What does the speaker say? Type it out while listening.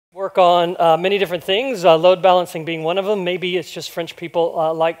work on many different things, load balancing being one of them. Maybe it's just French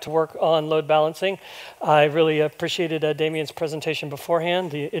people like to work on load balancing. I really appreciated Damien's presentation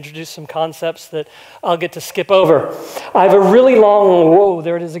beforehand. He introduced some concepts that I'll get to skip over. I have a really long, whoa,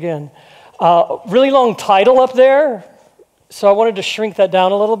 there it is again, really long title up there. So I wanted to shrink that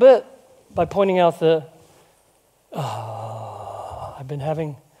down a little bit by pointing out the, I've been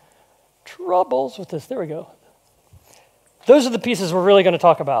having troubles with this. There we go. Those are the pieces we're really going to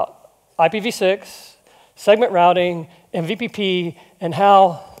talk about. IPv6, segment routing, and VPP, and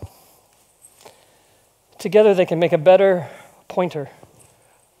how together they can make a better pointer.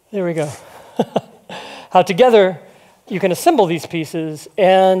 There we go. How together you can assemble these pieces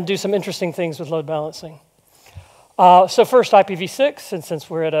and do some interesting things with load balancing. So first, IPv6, and since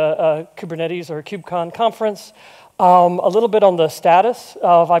we're at a Kubernetes or a KubeCon conference, a little bit on the status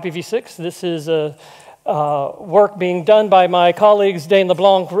of IPv6. This is a work being done by my colleagues, Dane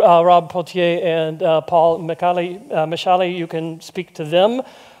LeBlanc, Rob Potier, and Paul Michali. You can speak to them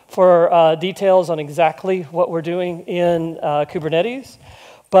for details on exactly what we're doing in Kubernetes.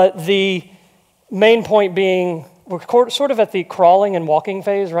 But the main point being, we're sort of at the crawling and walking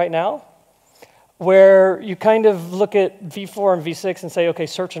phase right now, where you kind of look at v4 and v6 and say, okay,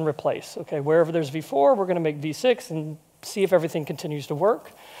 search and replace. Okay, wherever there's v4, we're going to make v6 and see if everything continues to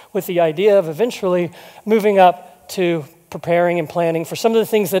work, with the idea of eventually moving up to preparing and planning for some of the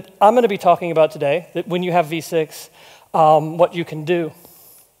things that I'm going to be talking about today, that when you have v6, what you can do.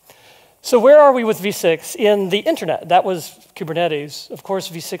 So where are we with v6? In the internet, that was Kubernetes. Of course,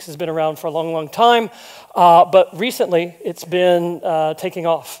 v6 has been around for a long, long time, but recently it's been taking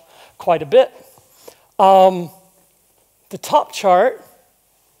off quite a bit. The top chart,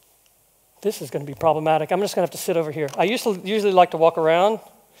 this is going to be problematic. I'm just going to have to sit over here. I usually like to walk around,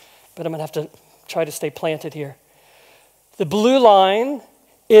 but I'm going to have to try to stay planted here. The blue line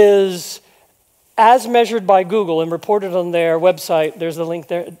is as measured by Google and reported on their website. There's a link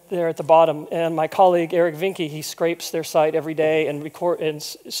there at the bottom. And my colleague, Eric Vinke, he scrapes their site every day and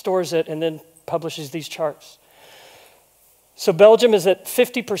stores it and then publishes these charts. So Belgium is at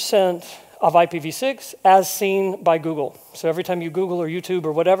 50% of IPv6 as seen by Google. So every time you Google or YouTube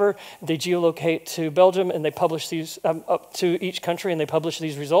or whatever, they geolocate to Belgium and they publish these up to each country and they publish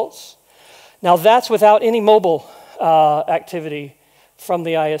these results. Now that's without any mobile activity from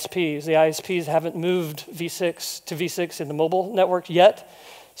the ISPs. The ISPs haven't moved v6 to v6 in the mobile network yet.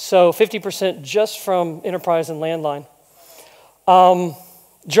 So 50% just from enterprise and landline.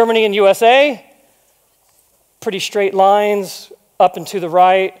 Germany and USA, pretty straight lines up and to the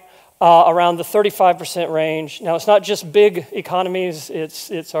right. Around the 35% range. Now, it's not just big economies,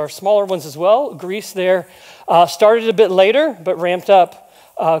 it's our smaller ones as well. Greece there started a bit later, but ramped up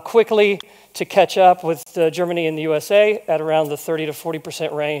quickly to catch up with Germany and the USA at around the 30 to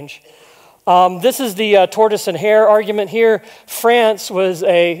 40% range. This is the tortoise and hare argument here. France was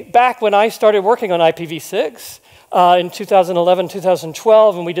back when I started working on IPv6, in 2011,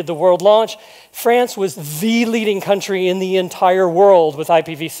 2012, and we did the world launch, France was the leading country in the entire world with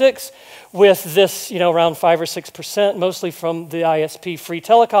IPv6, with this, around 5 or 6%, mostly from the ISP free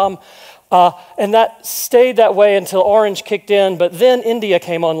telecom. And that stayed that way until Orange kicked in, but then India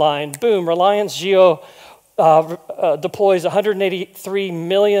came online. Boom, Reliance Jio deploys 183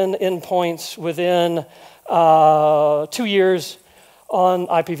 million endpoints within 2 years on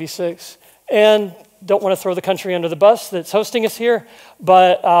IPv6. And don't want to throw the country under the bus that's hosting us here,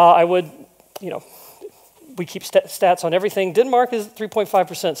 but I would, we keep stats on everything. Denmark is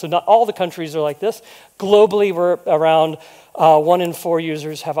 3.5%, so not all the countries are like this. Globally, we're around 1 in 4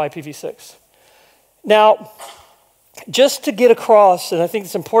 users have IPv6. Now, just to get across, and I think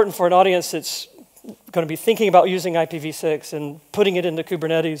it's important for an audience that's going to be thinking about using IPv6 and putting it into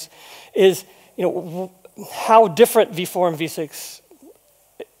Kubernetes, is how different v4 and v6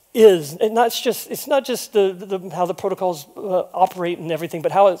 is. And it's not just how the protocols operate and everything,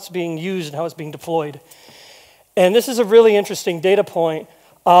 but how it's being used and how it's being deployed. And this is a really interesting data point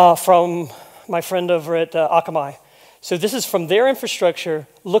from my friend over at Akamai. So this is from their infrastructure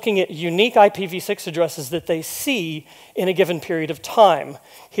looking at unique IPv6 addresses that they see in a given period of time.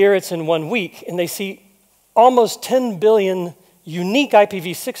 Here it's in 1 week, and they see almost 10 billion unique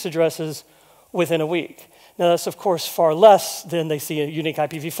IPv6 addresses within a week. Now that's of course far less than they see unique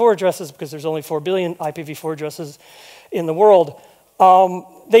IPv4 addresses, because there's only 4 billion IPv4 addresses in the world.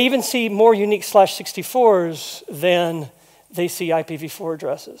 They even see more unique /64s than they see IPv4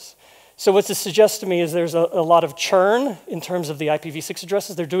 addresses. So what this suggests to me is there's a lot of churn in terms of the IPv6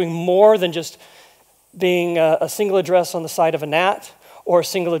 addresses. They're doing more than just being a single address on the side of a NAT or a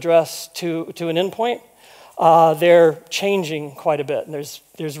single address to an endpoint. they're changing quite a bit, and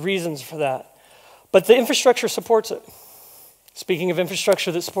there's reasons for that. But the infrastructure supports it. Speaking of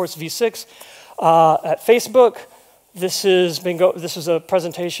infrastructure that supports v6, at Facebook, this was a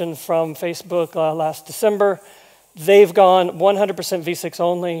presentation from Facebook last December. They've gone 100% v6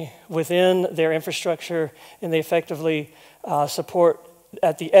 only within their infrastructure, and they effectively support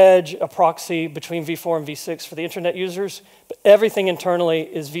at the edge a proxy between v4 and v6 for the internet users, but everything internally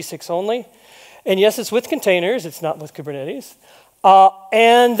is v6 only. And yes, it's with containers, it's not with Kubernetes.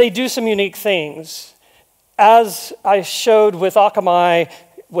 And they do some unique things. As I showed with Akamai,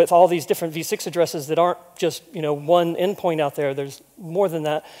 with all these different v6 addresses that aren't just one endpoint out there, there's more than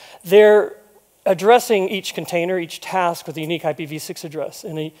that. They're addressing each container, each task with a unique IPv6 address.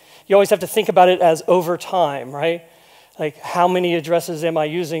 And you always have to think about it as over time, right? Like, how many addresses am I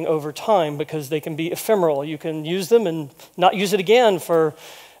using over time? Because they can be ephemeral. You can use them and not use it again for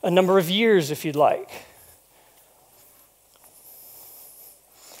a number of years if you'd like.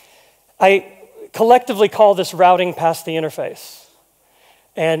 I collectively call this routing past the interface.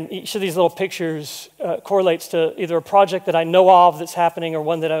 And each of these little pictures correlates to either a project that I know of that's happening or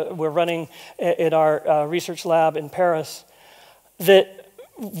one that we're running at our research lab in Paris. That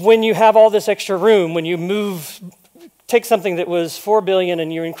when you have all this extra room, when you take something that was 4 billion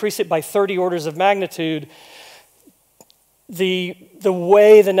and you increase it by 30 orders of magnitude, the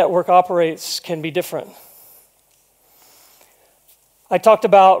way the network operates can be different. I talked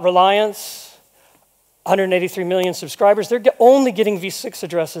about Reliance. 183 million subscribers. They're only getting v6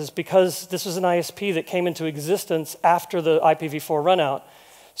 addresses because this was an ISP that came into existence after the IPv4 runout.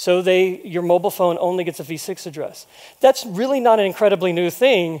 So your mobile phone only gets a v6 address. That's really not an incredibly new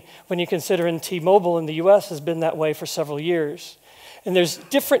thing when you consider T-Mobile in the US has been that way for several years. And there's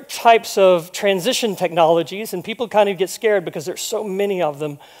different types of transition technologies, and people kind of get scared because there's so many of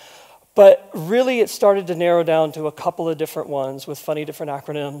them. But really, it started to narrow down to a couple of different ones with funny different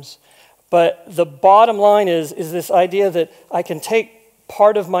acronyms. But the bottom line is this idea that I can take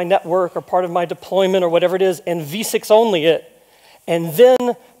part of my network or part of my deployment or whatever it is and v6 only it, and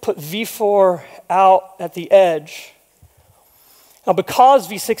then put v4 out at the edge. Now, because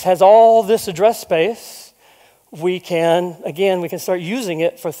v6 has all this address space, we can start using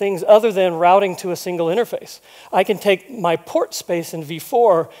it for things other than routing to a single interface. I can take my port space in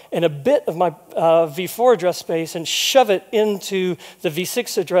v4 and a bit of my v4 address space and shove it into the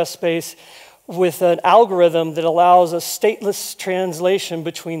v6 address space with an algorithm that allows a stateless translation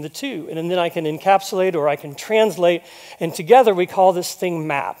between the two. And then I can encapsulate or I can translate, and together we call this thing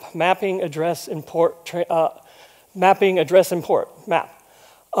MAP, mapping address import, MAP.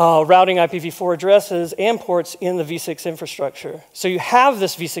 Routing IPv4 addresses and ports in the v6 infrastructure. So you have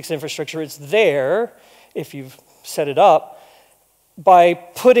this v6 infrastructure, it's there if you've set it up. By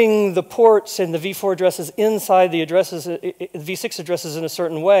putting the ports and the v4 addresses inside the addresses, v6 addresses in a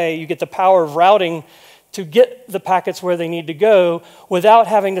certain way, you get the power of routing to get the packets where they need to go without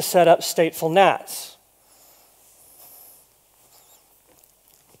having to set up stateful NATs.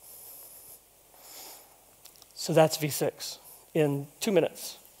 So that's v6 in 2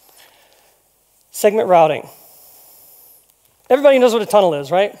 minutes. Segment routing. Everybody knows what a tunnel is,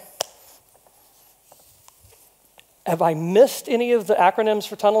 right? Have I missed any of the acronyms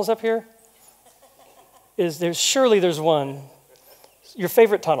for tunnels up here? Surely there's one. Your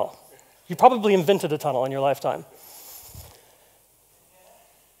favorite tunnel. You probably invented a tunnel in your lifetime.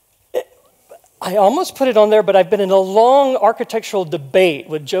 I almost put it on there, but I've been in a long architectural debate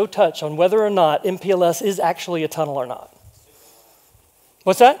with Joe Touch on whether or not MPLS is actually a tunnel or not.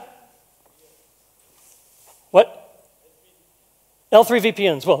 What's that? What? L3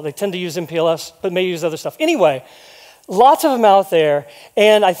 VPNs. Well, they tend to use MPLS, but may use other stuff. Anyway, lots of them out there,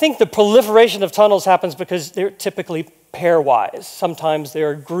 and I think the proliferation of tunnels happens because they're typically pairwise. Sometimes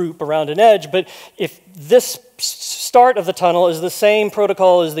they're a group around an edge, but if this start of the tunnel is the same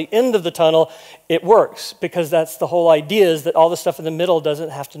protocol as the end of the tunnel, it works, because that's the whole idea, is that all the stuff in the middle doesn't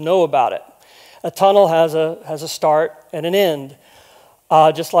have to know about it. A tunnel has a start and an end,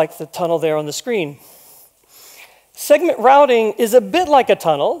 just like the tunnel there on the screen. Segment routing is a bit like a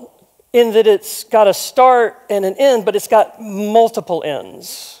tunnel in that it's got a start and an end, but it's got multiple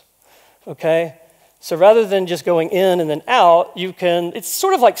ends, okay? So rather than just going in and then out, it's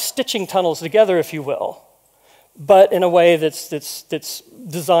sort of like stitching tunnels together, if you will, but in a way that's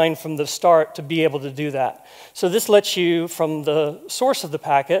designed from the start to be able to do that. So this lets you, from the source of the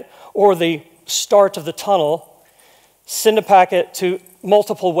packet or the start of the tunnel, send a packet to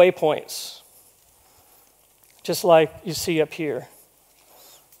multiple waypoints, just like you see up here.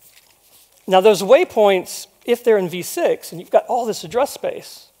 Now those waypoints, if they're in v6 and you've got all this address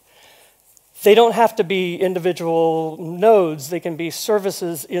space, They don't have to be individual nodes. They can be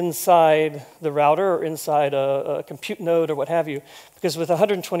services inside the router or inside a compute node or what have you. Because with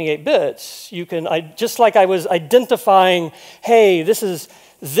 128 bits, you can, just like I was identifying, hey,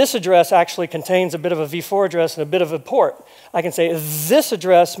 this address actually contains a bit of a v4 address and a bit of a port. I can say this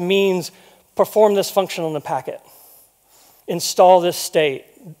address means perform this function on the packet. Install this state.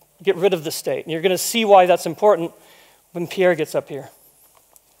 Get rid of the state. And you're going to see why that's important when Pierre gets up here.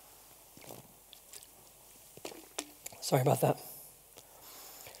 Sorry about that.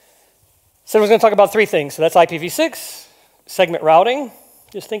 So we're going to talk about three things. So that's IPv6, segment routing.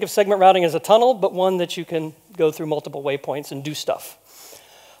 Just think of segment routing as a tunnel, but one that you can go through multiple waypoints and do stuff.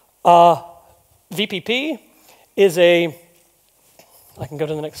 VPP is I can go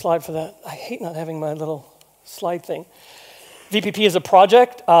to the next slide for that. I hate not having my little slide thing. VPP is a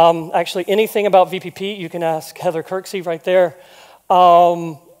project. Actually, anything about VPP, you can ask Heather Kirksey right there.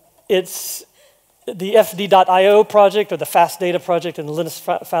 It's the FD.io project, or the Fast Data project in the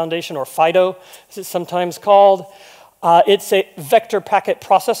Linux Foundation, or FIDO, as it's sometimes called. It's a vector packet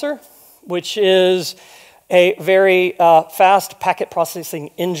processor, which is a very fast packet processing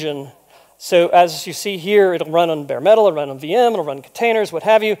engine. So as you see here, it'll run on bare metal, it'll run on VM, it'll run containers, what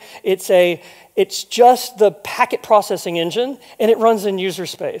have you. It's just the packet processing engine, and it runs in user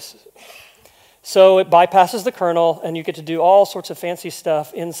space. So it bypasses the kernel, and you get to do all sorts of fancy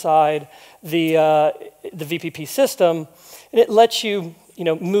stuff inside the VPP system. And it lets you,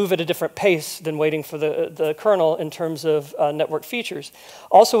 move at a different pace than waiting for the kernel in terms of network features.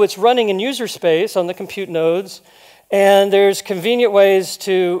 Also, it's running in user space on the compute nodes, and there's convenient ways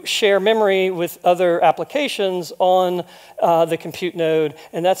to share memory with other applications on the compute node,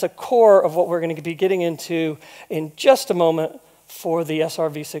 and that's a core of what we're going to be getting into in just a moment for the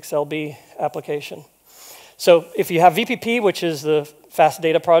SRv6LB application. So if you have VPP, which is the Fast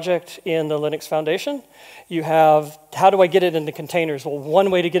Data project in the Linux Foundation, you have, how do I get it into containers? Well,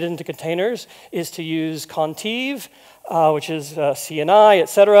 one way to get it into containers is to use Contiv, which is CNI, et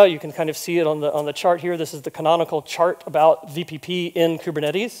cetera. You can kind of see it on the chart here. This is the canonical chart about VPP in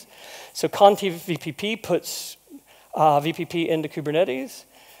Kubernetes. So Contiv VPP puts VPP into Kubernetes.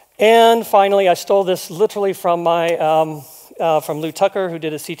 And finally, I stole this literally from from Lou Tucker, who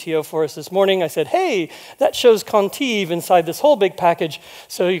did a CTO for us this morning. I said, hey, that shows Contiv inside this whole big package.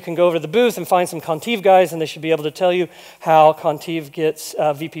 So you can go over to the booth and find some Contiv guys, and they should be able to tell you how Contiv gets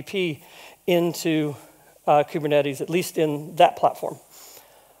VPP into Kubernetes, at least in that platform.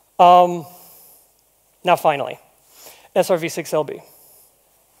 Now finally, SRv6LB.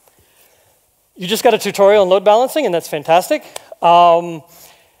 You just got a tutorial on load balancing, and that's fantastic.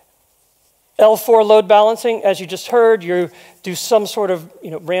 L4 load balancing, as you just heard, you do some sort of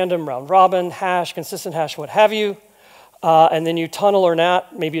random round robin, hash, consistent hash, what have you, and then you tunnel or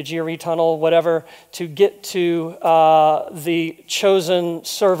NAT, maybe a GRE tunnel, whatever, to get to the chosen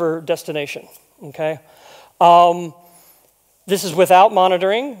server destination, okay? This is without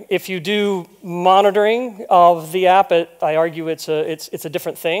monitoring. If you do monitoring of the app, I argue it's a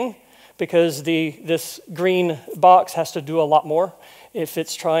different thing, because this green box has to do a lot more if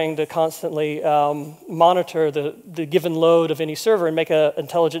it's trying to constantly monitor the given load of any server and make an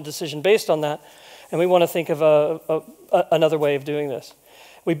intelligent decision based on that. And we want to think of another way of doing this.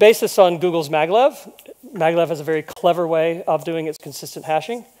 We base this on Google's Maglev. Maglev has a very clever way of doing its consistent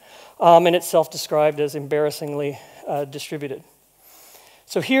hashing, and it's self-described as embarrassingly distributed.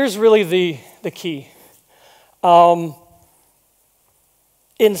 So here's really the key.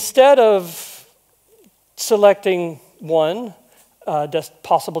 Instead of selecting one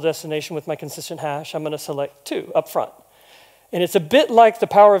possible destination with my consistent hash, I'm going to select two up front. And it's a bit like the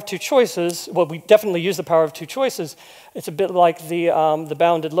power of two choices. Well, we definitely use the power of two choices. It's a bit like the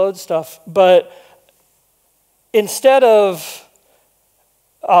bounded load stuff. But instead of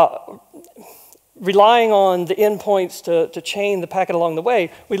relying on the endpoints to chain the packet along the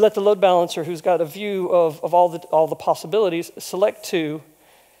way, we let the load balancer, who's got a view of all the possibilities, select two.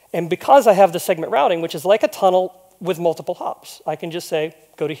 And because I have the segment routing, which is like a tunnel with multiple hops, I can just say,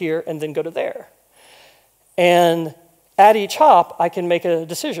 go to here and then go to there. And at each hop, I can make a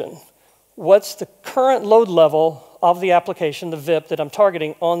decision. What's the current load level of the application, the VIP, that I'm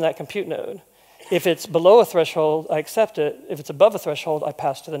targeting on that compute node? If it's below a threshold, I accept it. If it's above a threshold, I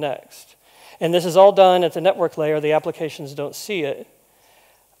pass to the next. And this is all done at the network layer. The applications don't see it,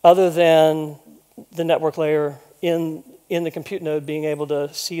 other than the network layer in the compute node being able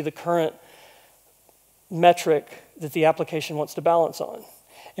to see the current metric that the application wants to balance on.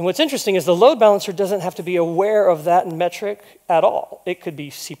 And what's interesting is the load balancer doesn't have to be aware of that metric at all. It could be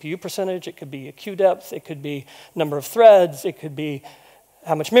CPU percentage, it could be a queue depth, it could be number of threads, it could be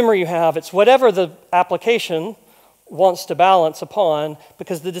how much memory you have. It's whatever the application wants to balance upon,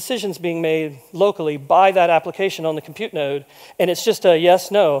 because the decision's being made locally by that application on the compute node, and it's just a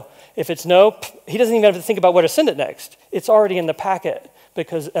yes, no. If it's no, he doesn't even have to think about where to send it next. It's already in the packet,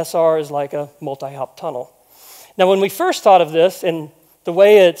 because SR is like a multi-hop tunnel. Now, when we first thought of this, and the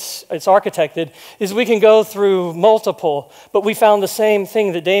way it's architected, is we can go through multiple, but we found the same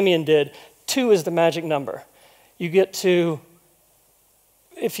thing that Damien did. 2 is the magic number. You get to,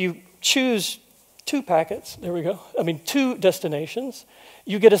 if you choose 2 packets, there we go, 2 destinations,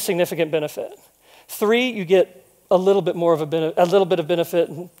 you get a significant benefit. 3, you get a little bit more of a little bit of benefit,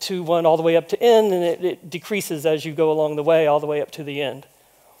 2, 1, all the way up to n, and it decreases as you go along the way, all the way up to the end.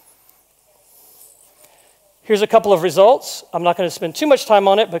 Here's a couple of results. I'm not going to spend too much time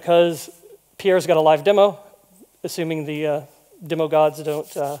on it because Pierre's got a live demo, assuming the demo gods don't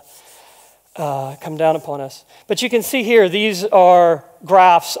come down upon us. But you can see here, these are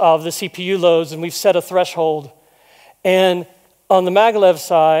graphs of the CPU loads, and we've set a threshold. And on the Maglev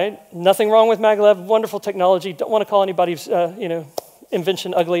side, nothing wrong with Maglev, wonderful technology. Don't want to call anybody's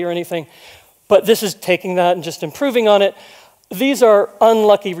invention ugly or anything. But this is taking that and just improving on it. These are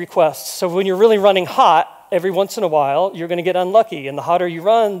unlucky requests. So when you're really running hot, every once in a while, you're going to get unlucky. And the hotter you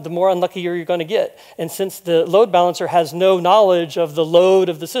run, the more unlucky you're going to get. And since the load balancer has no knowledge of the load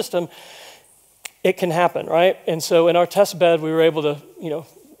of the system, it can happen, right? And so in our test bed, we were able to,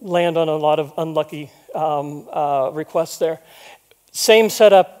 land on a lot of unlucky requests there. Same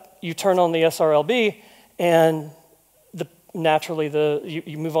setup, you turn on the SRLB, and naturally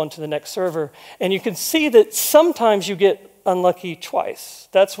you move on to the next server. And you can see that sometimes you get unlucky twice.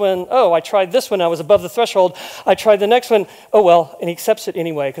 That's when, I tried this one, I was above the threshold. I tried the next one, and he accepts it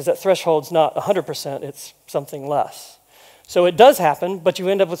anyway, because that threshold's not 100%, it's something less. So it does happen, but you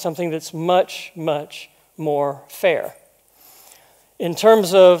end up with something that's much, much more fair. In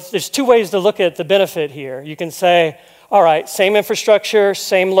terms of, there's 2 ways to look at the benefit here. You can say, all right, same infrastructure,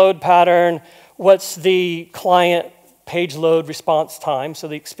 same load pattern, what's the client page load response time, so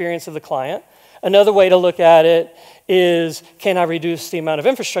the experience of the client. Another way to look at it is, can I reduce the amount of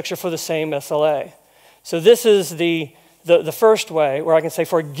infrastructure for the same SLA? So this is the first way, where I can say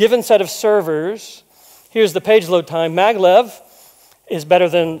for a given set of servers, here's the page load time. Maglev is better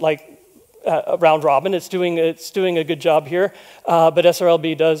than round robin. It's doing a good job here, but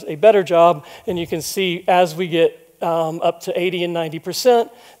SRLB does a better job. And you can see as we get up to 80 and 90%,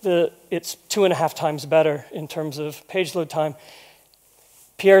 it's 2.5 times better in terms of page load time.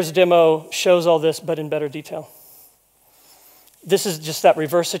 Pierre's demo shows all this, but in better detail. This is just that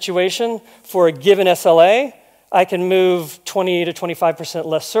reverse situation. For a given SLA, I can move 20 to 25%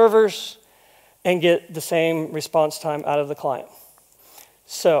 less servers and get the same response time out of the client.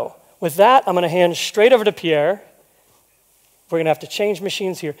 So with that, I'm going to hand straight over to Pierre. We're going to have to change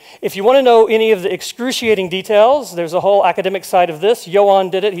machines here. If you want to know any of the excruciating details, there's a whole academic side of this. Johan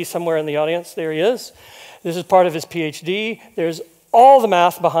did it. He's somewhere in the audience. There he is. This is part of his PhD. There's all the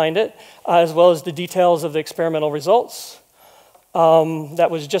math behind it, as well as the details of the experimental results. That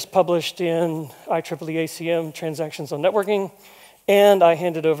was just published in IEEE ACM Transactions on Networking. And I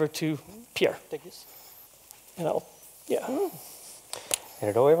hand it over to Pierre. Take this. And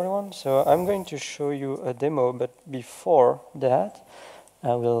Hello, everyone. So I'm going to show you a demo, but before that,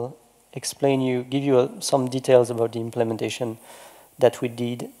 I will give you some details about the implementation that we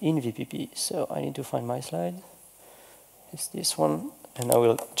did in VPP. So I need to find my slide. It's this one, and I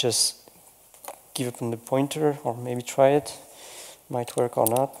will just give it the pointer, or maybe try it. Might work or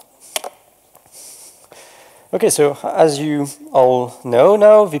not. Okay, so as you all know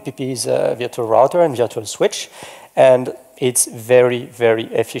now, VPP is a virtual router and virtual switch, and it's very, very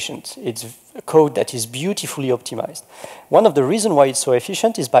efficient. It's a code that is beautifully optimized. One of the reasons why it's so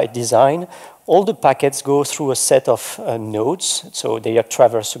efficient is by design. All the packets go through a set of nodes, so they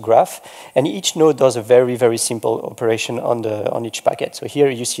traverse a graph, and each node does a very, very simple operation on each packet. So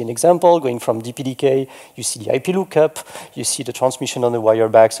here you see an example going from DPDK, you see the IP lookup, you see the transmission on the wire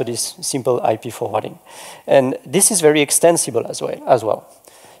back, so this simple IP forwarding. And this is very extensible as well.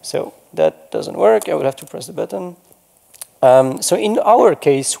 So that doesn't work, I will have to press the button. So in our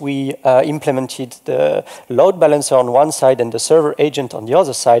case, we implemented the load balancer on one side and the server agent on the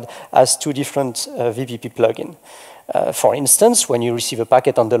other side as 2 different VPP plugins. For instance, when you receive a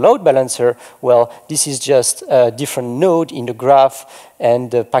packet on the load balancer, well, this is just a different node in the graph,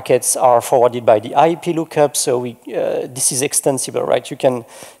 and the packets are forwarded by the IP lookup, so this is extensible, right? You can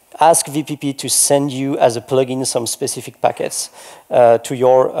ask VPP to send you as a plugin some specific packets to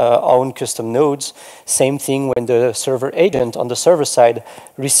your own custom nodes. Same thing when the server agent on the server side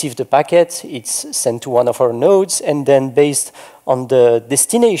receives the packet, it's sent to one of our nodes, and then based on the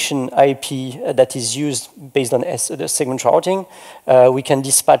destination IP that is used based on the segment routing, we can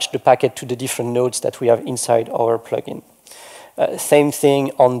dispatch the packet to the different nodes that we have inside our plugin. Same thing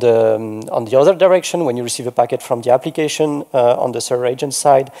on the other direction. When you receive a packet from the application on the server agent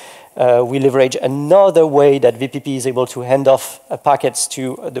side, we leverage another way that VPP is able to hand off packets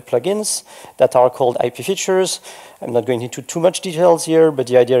to the plugins that are called IP features. I'm not going into too much details here, but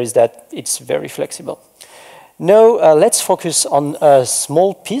the idea is that it's very flexible. Now, let's focus on a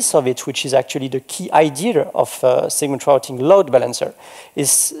small piece of it, which is actually the key idea of segment routing load balancer,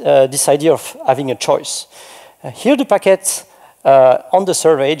 is this idea of having a choice. Here the packet on the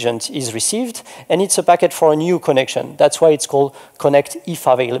server agent is received, and it's a packet for a new connection. That's why it's called connect if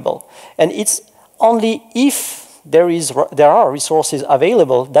available. And it's only if there are resources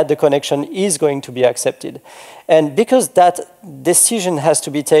available that the connection is going to be accepted. And because that decision has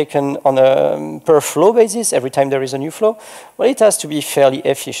to be taken on a per flow basis every time there is a new flow, well, it has to be fairly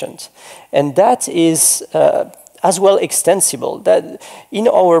efficient. And that is as well extensible. That in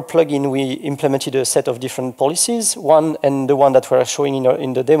our plugin, we implemented a set of different policies. One, and the one that we're showing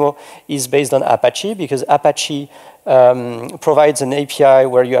in the demo, is based on Apache, because Apache provides an API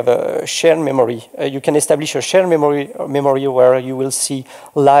where you have a shared memory. You can establish a shared memory where you will see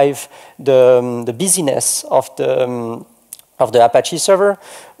live the busyness of the Apache server.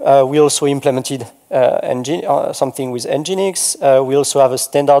 We also implemented something with Nginx. We also have a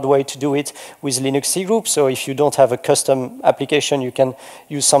standard way to do it with Linux cgroup. So if you don't have a custom application, you can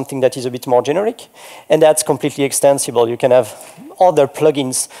use something that is a bit more generic. And that's completely extensible. You can have other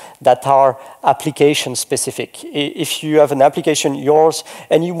plugins that are application specific. If you have an application yours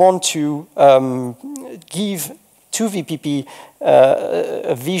and you want to give to VPP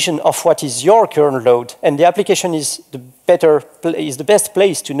a vision of what is your current load, and the application is the best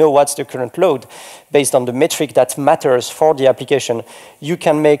place to know what's the current load based on the metric that matters for the application, you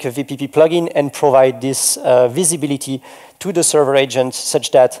can make a VPP plugin and provide this visibility to the server agent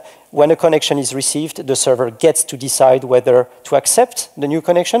such that when a connection is received, the server gets to decide whether to accept the new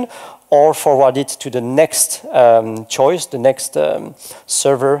connection or forward it to the next choice, the next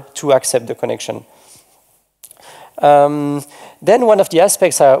server to accept the connection. Then one of the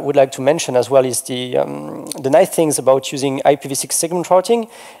aspects I would like to mention as well is the nice things about using IPv6 segment routing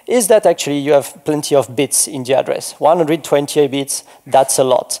is that actually you have plenty of bits in the address. 128 bits, that's a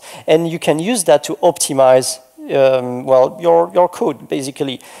lot. And you can use that to optimize well, your code,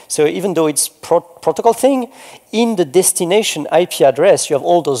 basically. So even though it's protocol thing, in the destination IP address, you have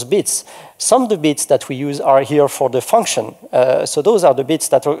all those bits. Some of the bits that we use are here for the function. So those are the bits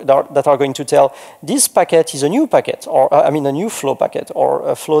that are going to tell this packet is a new packet, or I mean a new flow packet, or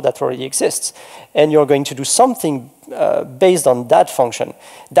a flow that already exists. And you're going to do something based on that function.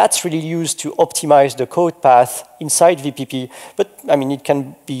 That's really used to optimize the code path inside VPP, but I mean it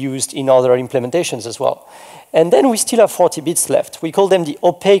can be used in other implementations as well. And then we still have 40 bits left. We call them the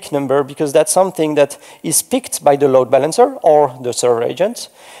opaque number because that's something that is picked by the load balancer or the server agent.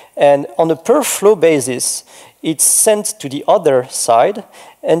 And on a per flow basis, it's sent to the other side.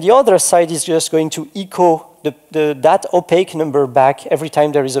 And the other side is just going to echo that opaque number back every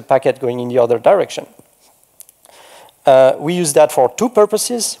time there is a packet going in the other direction. We use that for two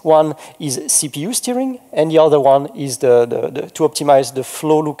purposes. One is CPU steering, and the other one is to optimize the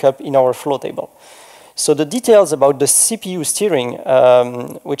flow lookup in our flow table. So the details about the CPU steering,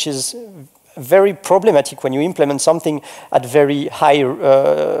 which is very problematic when you implement something at very high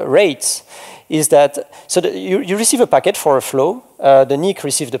rates, is that you receive a packet for a flow, the NIC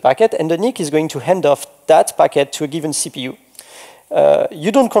receives the packet, and the NIC is going to hand off that packet to a given CPU.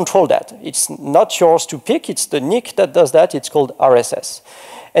 You don't control that. It's not yours to pick, it's the NIC that does that, it's called RSS.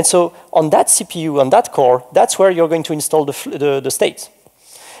 And so on that CPU, on that core, that's where you're going to install the state.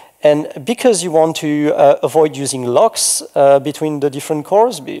 And because you want to avoid using locks between the different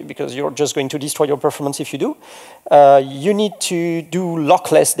cores, because you're just going to destroy your performance if you do, you need to do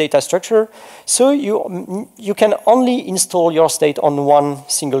lockless data structure. So you can only install your state on one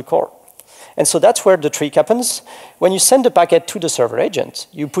single core. And so that's where the trick happens. When you send the packet to the server agent,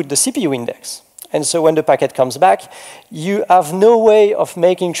 you put the CPU index. And so when the packet comes back, you have no way of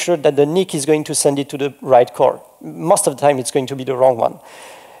making sure that the NIC is going to send it to the right core. Most of the time, it's going to be the wrong one.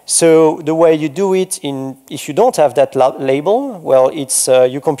 So the way you do it, if you don't have that label, well, it's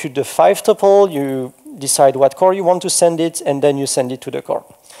you compute the 5 tuple, you decide what core you want to send it, and then you send it to the core.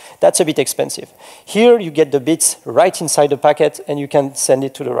 That's a bit expensive. Here you get the bits right inside the packet and you can send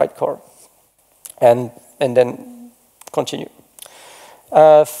it to the right core. And then continue.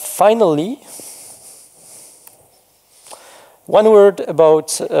 Finally, one word about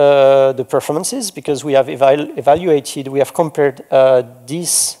the performances, because we have evaluated, we have compared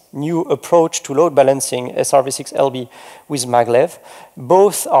this new approach to load balancing, SRv6LB, with Maglev.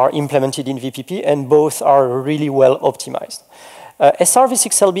 Both are implemented in VPP and both are really well optimized.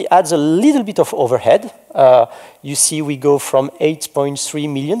 SRv6LB adds a little bit of overhead. You see we go from 8.3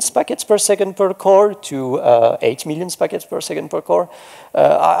 million packets per second per core to 8 million packets per second per core.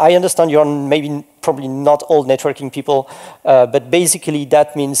 I understand you're probably not all networking people, but basically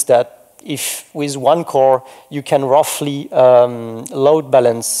that means that if with one core you can roughly load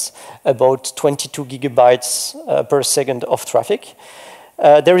balance about 22 gigabytes per second of traffic.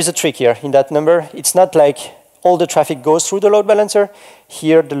 There is a trick here in that number. It's not like all the traffic goes through the load balancer.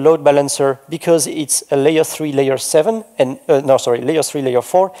 Here, the load balancer, because it's a layer 3, layer 7, and layer 3, layer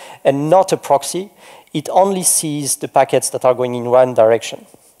 4, and not a proxy, it only sees the packets that are going in one direction.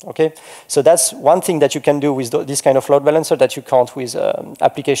 Okay, so that's one thing that you can do with this kind of load balancer that you can't with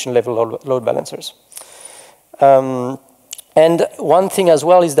application level load balancers. And one thing as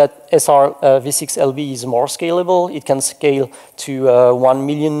well is that SRv6LB is more scalable. It can scale to 1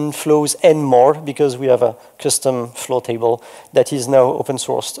 million flows and more because we have a custom flow table that is now open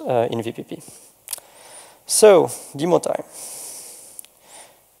sourced in VPP. So, demo time.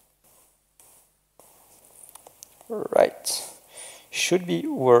 Right. Should be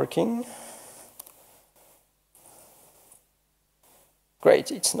working.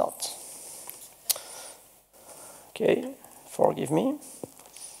 Great, it's not. Okay. Forgive me.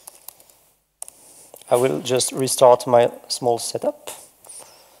 I will just restart my small setup.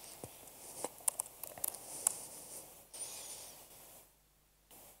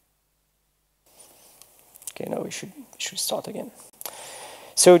 Okay, now we should start again.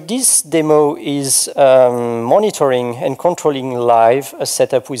 So this demo is monitoring and controlling live a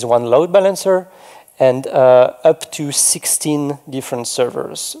setup with one load balancer and up to 16 different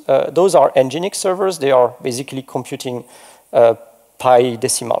servers. Those are Nginx servers. They are basically computing pi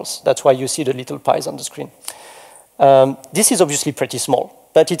decimals. That's why you see the little pi's on the screen. This is obviously pretty small,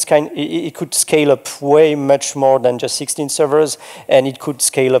 but it could scale up way much more than just 16 servers, and it could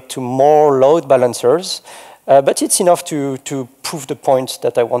scale up to more load balancers, but it's enough to prove the point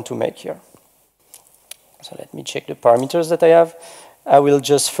that I want to make here. So let me check the parameters that I have. I will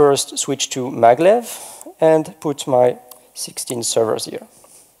just first switch to Maglev and put my 16 servers here.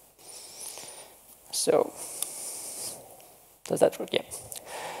 So, does that work? Yeah.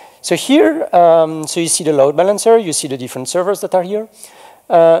 So here, so you see the load balancer, you see the different servers that are here.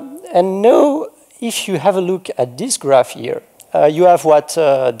 And now, if you have a look at this graph here, you have what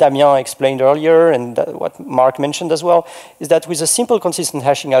Damien explained earlier and what Mark mentioned as well, is that with a simple consistent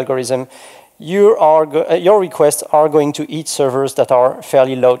hashing algorithm, your requests are going to each servers that are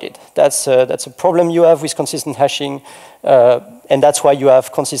fairly loaded. That's a problem you have with consistent hashing, and that's why you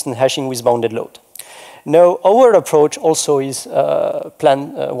have consistent hashing with bounded load. Now, our approach also is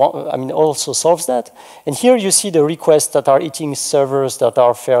also solves that. And here you see the requests that are eating servers that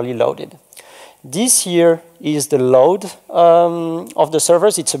are fairly loaded. This here is the load of the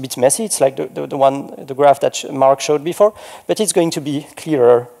servers. It's a bit messy. It's like the graph that Mark showed before, but it's going to be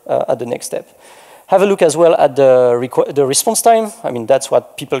clearer at the next step. Have a look as well at the response time. I mean, that's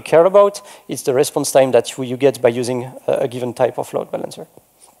what people care about. It's the response time that you get by using a given type of load balancer.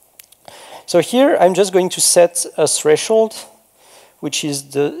 So here, I'm just going to set a threshold, which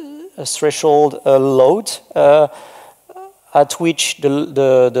is the threshold load at which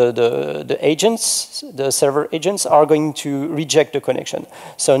the agents, the server agents, are going to reject the connection.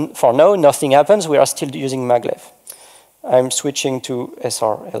 So for now, nothing happens. We are still using Maglev. I'm switching to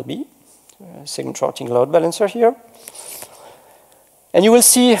SRLB, segment routing load balancer here. And you will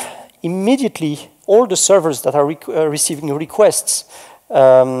see immediately all the servers that are receiving requests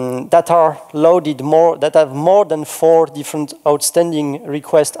that are loaded that have more than 4 different outstanding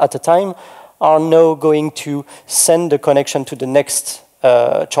requests at a time are now going to send the connection to the next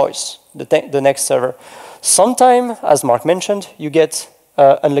choice, the next server. Sometime, as Mark mentioned, you get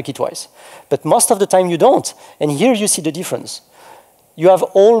unlucky twice. But most of the time you don't. And here you see the difference. You have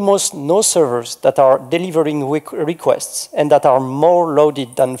almost no servers that are delivering requests and that are more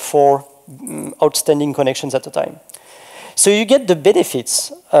loaded than 4 outstanding connections at a time. So you get the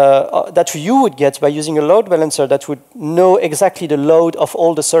benefits that you would get by using a load balancer that would know exactly the load of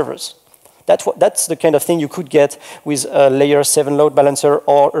all the servers. That's the kind of thing you could get with a layer 7 load balancer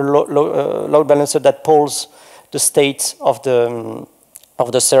or a load balancer that polls the state of the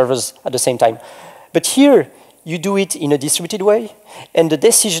of the servers at the same time. But here, you do it in a distributed way, and the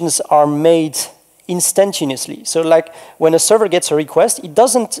decisions are made instantaneously. So like when a server gets a request, it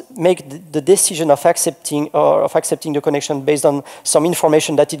doesn't make the decision of accepting the connection based on some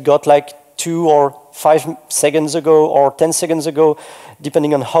information that it got like 2 or 5 seconds ago or 10 seconds ago,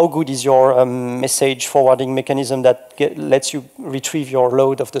 depending on how good is your message forwarding mechanism that lets you retrieve your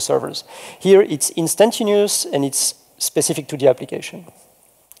load of the servers. Here it's instantaneous and it's specific to the application.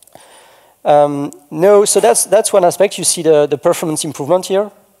 No, so that's one aspect. You see the performance improvement here.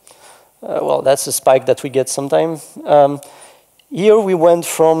 Well, that's a spike that we get sometime. Here we went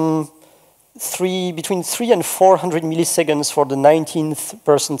from between 300 and 400 milliseconds for the 19th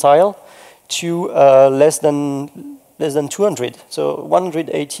percentile to less than 200, so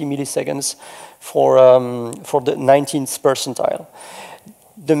 180 milliseconds for the 19th percentile.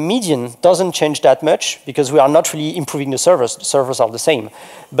 The median doesn't change that much because we are not really improving the servers. The servers are the same.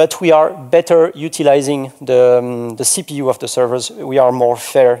 But we are better utilizing the CPU of the servers. We are more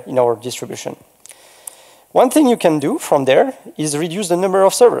fair in our distribution. One thing you can do from there is reduce the number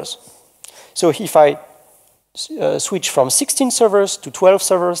of servers. So if I switch from 16 servers to 12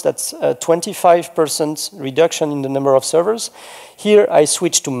 servers, that's a 25% reduction in the number of servers. Here I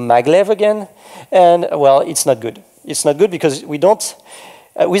switch to Maglev again, and well, it's not good. It's not good because we don't,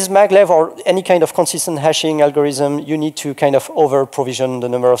 with Maglev or any kind of consistent hashing algorithm, you need to kind of over-provision the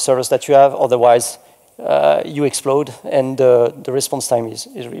number of servers that you have, otherwise you explode and the response time is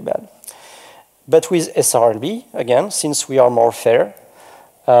really bad. But with SRv6LB, again, since we are more fair,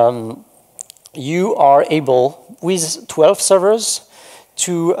 you are able, with 12 servers,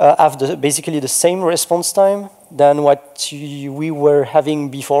 to have basically the same response time than what we were having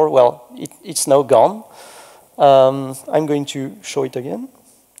before. Well, it's now gone. I'm going to show it again.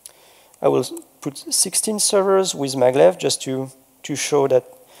 I will put 16 servers with Maglev just to show that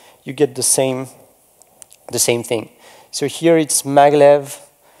you get the same thing. So here it's Maglev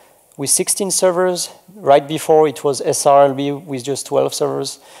with 16 servers. Right before it was SRv6LB with just 12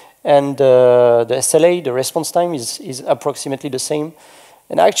 servers. And the SLA, the response time, is approximately the same.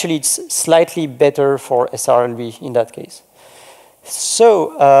 And actually, it's slightly better for SRv6LB in that case.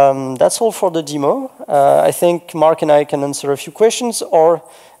 So that's all for the demo. I think Mark and I can answer a few questions, or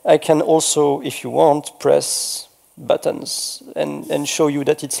I can also, if you want, press buttons and show you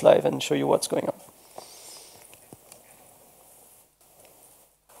that it's live and show you what's going on.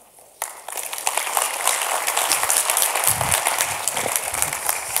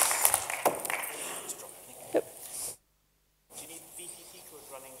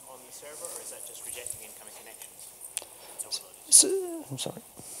 I'm sorry.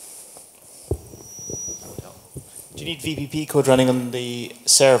 Do you need VPP code running on the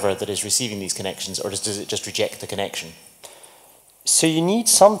server that is receiving these connections, or does it just reject the connection? So you need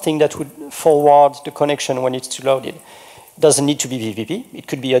something that would forward the connection when it's loaded. It doesn't need to be VPP. It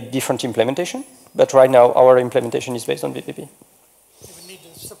could be a different implementation. But right now, our implementation is based on VPP. You would need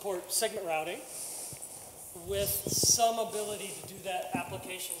to support segment routing with some ability to do that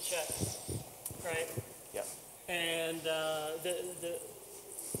application check, right? Yeah. And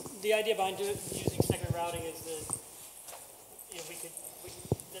the idea behind using segment routing is that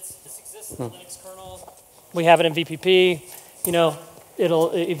this exists in the Linux kernel. We have it in VPP. You know,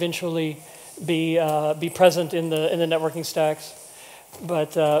 it'll eventually be present in the networking stacks.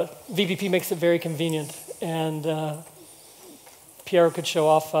 But VPP makes it very convenient, and Pierre could show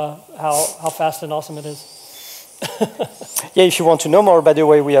off how fast and awesome it is. Yeah, if you want to know more, by the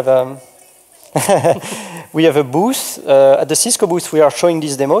way, we have we have a booth. At the Cisco booth, we are showing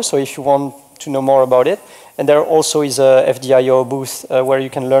this demo, so if you want to know more about it. And there also is a FDIO booth where you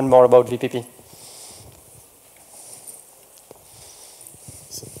can learn more about VPP.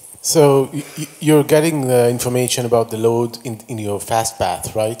 So you're getting the information about the load in your fast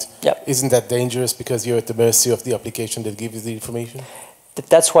path, right? Yep. Isn't that dangerous because you're at the mercy of the application that gives you the information?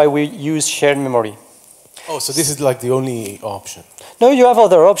 That's why we use shared memory. Oh, so this is like the only option? No, you have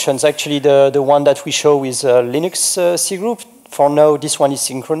other options. Actually, the one that we show is Linux cgroup. For now, this one is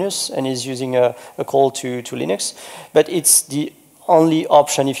synchronous and is using a call to Linux. But it's the only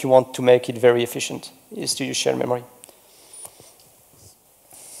option if you want to make it very efficient, is to use shared memory.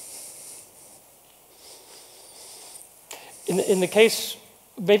 In the case,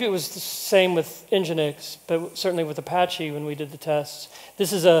 maybe it was the same with Nginx, but certainly with Apache when we did the tests.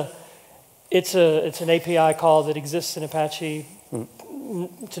 This is it's an API call that exists in Apache.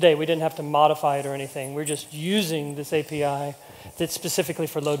 Today, we didn't have to modify it or anything. We're just using this API that's specifically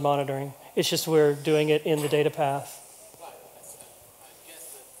for load monitoring. It's just we're doing it in the data path. I guess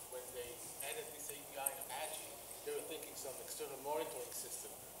that when they added this API in Apache, they were thinking some external monitoring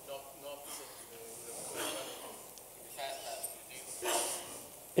system, not the fast path.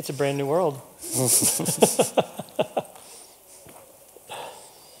 It's a brand new world.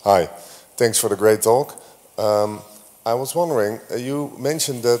 Hi, thanks for the great talk. I was wondering, you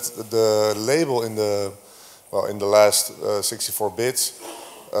mentioned that the label in the last 64 bits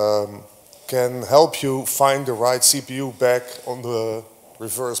can help you find the right CPU back on the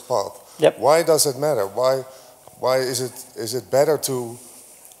reverse path. Yep. Why does it matter? Why is it better to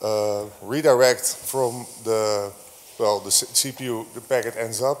redirect from the CPU, the packet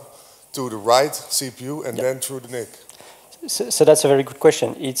ends up to the right CPU and then through the NIC? So that's a very good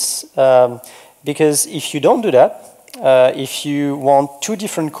question. It's because if you don't do that, if you want two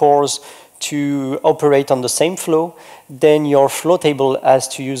different cores to operate on the same flow, then your flow table has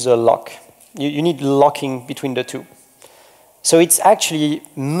to use a lock. You need locking between the two. So it's actually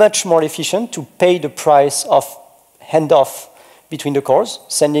much more efficient to pay the price of handoff between the cores,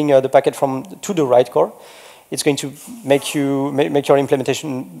 sending the packet to the right core. It's going to make your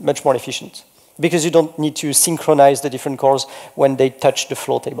implementation much more efficient, because you don't need to synchronize the different cores when they touch the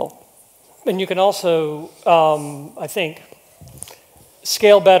flow table. And you can also, I think,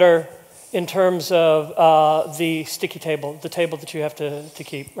 scale better in terms of the sticky table, the table that you have to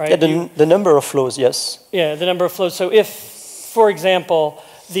keep, right? Yeah, the number of flows, yes. Yeah, the number of flows. So if, for example,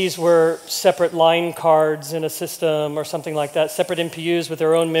 these were separate line cards in a system or something like that, separate MPUs with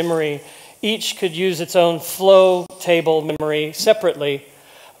their own memory, each could use its own flow table memory separately,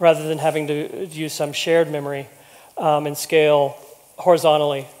 rather than having to use some shared memory and scale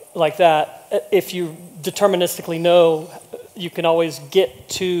horizontally like that. If you deterministically know, you can always get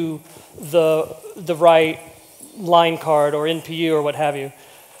to the right line card or NPU or what have you.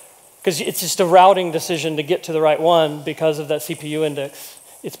 Because it's just a routing decision to get to the right one because of that CPU index.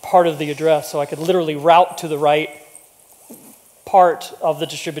 It's part of the address, so I could literally route to the right part of the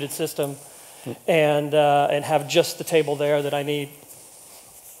distributed system and have just the table there that I need.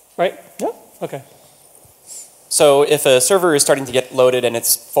 Right? Yeah? Okay. So if a server is starting to get loaded and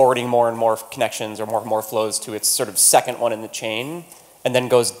it's forwarding more and more connections or more and more flows to its sort of second one in the chain and then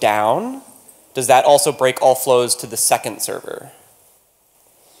goes down, does that also break all flows to the second server?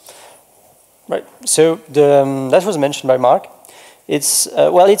 Right. So that was mentioned by Mark. It's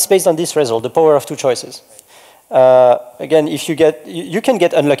it's based on this result, the power of two choices. Again, if you can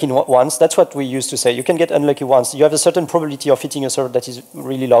get unlucky once. That's what we used to say. You can get unlucky once. You have a certain probability of hitting a server that is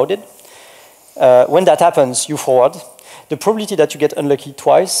really loaded. When that happens, you forward. The probability that you get unlucky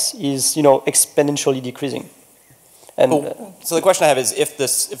twice is, exponentially decreasing. And so the question I have is, if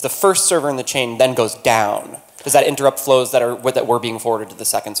the first server in the chain then goes down, does that interrupt flows that were being forwarded to the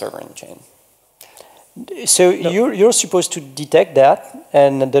second server in the chain? So no. You're supposed to detect that,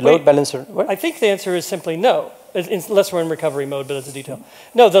 and the load balancer. What? I think the answer is simply no, unless we're in recovery mode, but it's a detail.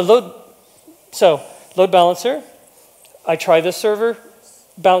 No, load balancer. I try this server,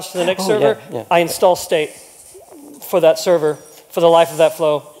 bounce to the next server. Yeah. I install state for that server for the life of that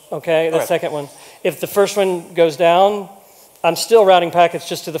flow. Okay, the second one. If the first one goes down, I'm still routing packets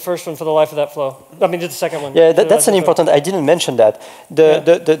just to the first one for the life of that flow. I mean, to the second one. Yeah, that's an important. I didn't mention that.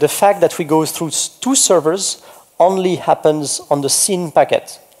 The fact that we go through two servers only happens on the SYN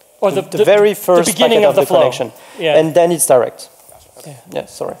packet, or the very first beginning packet of the flow. connection, and then it's direct. Yeah,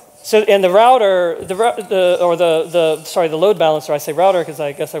 sorry. So, and the router, the load balancer. I say router because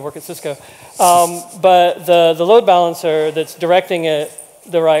I guess I work at Cisco, but the load balancer that's directing it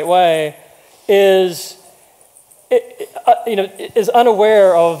the right way is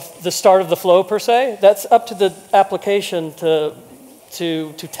unaware of the start of the flow per se. That's up to the application to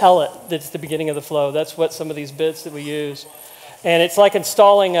tell it that it's the beginning of the flow. That's what some of these bits that we use, and it's like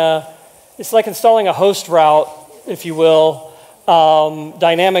installing a host route, if you will,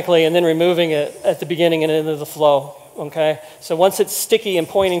 dynamically, and then removing it at the beginning and end of the flow. Okay, so once it's sticky and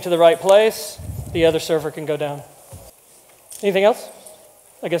pointing to the right place, the other server can go down. Anything else?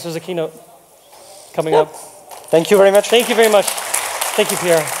 I guess there's a keynote coming up. Thank you very much. Thank you very much. Thank you,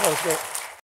 Pierre. That was great.